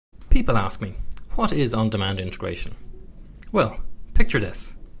People ask me, what is on-demand integration? Well, picture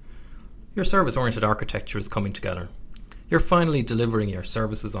this. Your service-oriented architecture is coming together. You're finally delivering your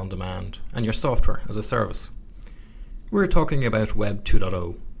services on demand and your software as a service. We're talking about Web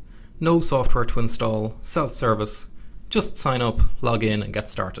 2.0. No software to install, self-service, just sign up, log in and get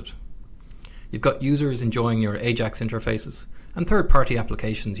started. You've got users enjoying your Ajax interfaces and third-party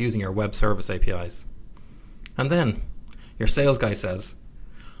applications using your web service APIs. And then, your sales guy says,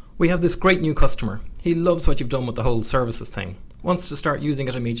 "We have this great new customer. He loves what you've done with the whole services thing, wants to start using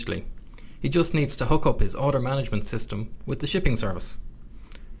it immediately. He just needs to hook up his order management system with the shipping service."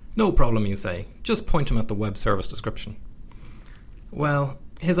 No problem, you say, just point him at the web service description. Well,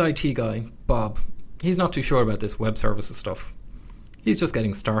 his IT guy, Bob, he's not too sure about this web services stuff. He's just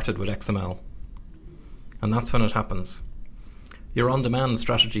getting started with XML. And that's when it happens. Your on-demand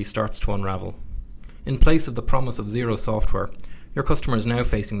strategy starts to unravel. In place of the promise of zero software, your customer is now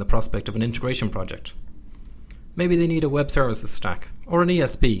facing the prospect of an integration project. Maybe they need a web services stack or an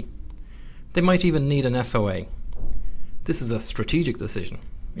ESB. They might even need an SOA. This is a strategic decision.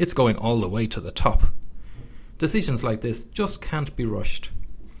 It's going all the way to the top. Decisions like this just can't be rushed.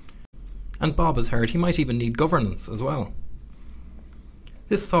 And Bob has heard he might even need governance as well.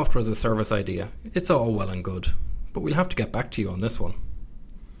 This software as a service idea, it's all well and good, but we'll have to get back to you on this one.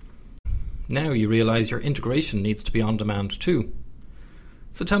 Now you realize your integration needs to be on demand too.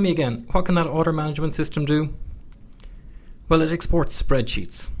 So tell me again, what can that order management system do? Well, it exports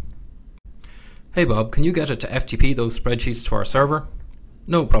spreadsheets. Hey Bob, can you get it to FTP those spreadsheets to our server?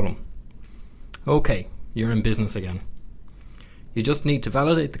 No problem. Okay, you're in business again. You just need to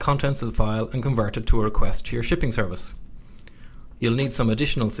validate the contents of the file and convert it to a request to your shipping service. You'll need some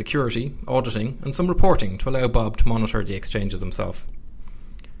additional security, auditing, and some reporting to allow Bob to monitor the exchanges himself.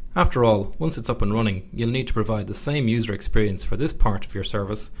 After all, once it's up and running, you'll need to provide the same user experience for this part of your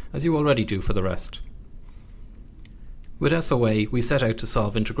service as you already do for the rest. With SOA, we set out to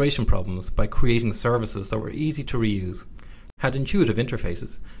solve integration problems by creating services that were easy to reuse, had intuitive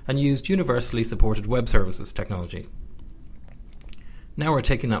interfaces, and used universally supported web services technology. Now we're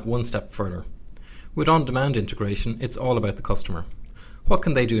taking that one step further. With on-demand integration, it's all about the customer. What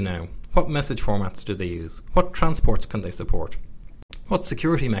can they do now? What message formats do they use? What transports can they support? What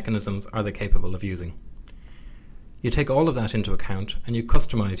security mechanisms are they capable of using? You take all of that into account and you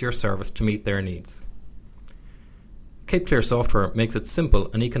customize your service to meet their needs. CapeClear software makes it simple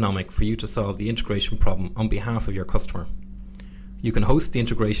and economic for you to solve the integration problem on behalf of your customer. You can host the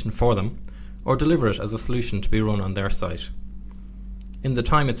integration for them or deliver it as a solution to be run on their site. In the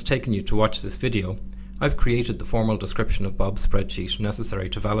time it's taken you to watch this video, I've created the formal description of Bob's spreadsheet necessary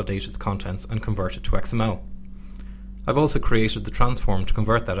to validate its contents and convert it to XML. I've also created the transform to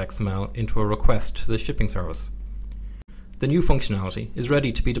convert that XML into a request to the shipping service. The new functionality is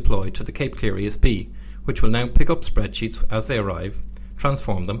ready to be deployed to the CapeClear ESB, which will now pick up spreadsheets as they arrive,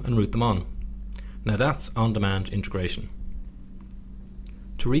 transform them and route them on. Now that's on-demand integration.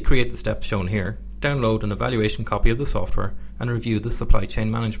 To recreate the steps shown here, download an evaluation copy of the software and review the supply chain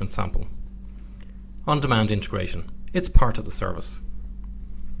management sample. On-demand integration. It's part of the service.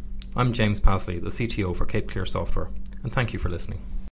 I'm James Pasley, the CTO for CapeClear Software, and thank you for listening.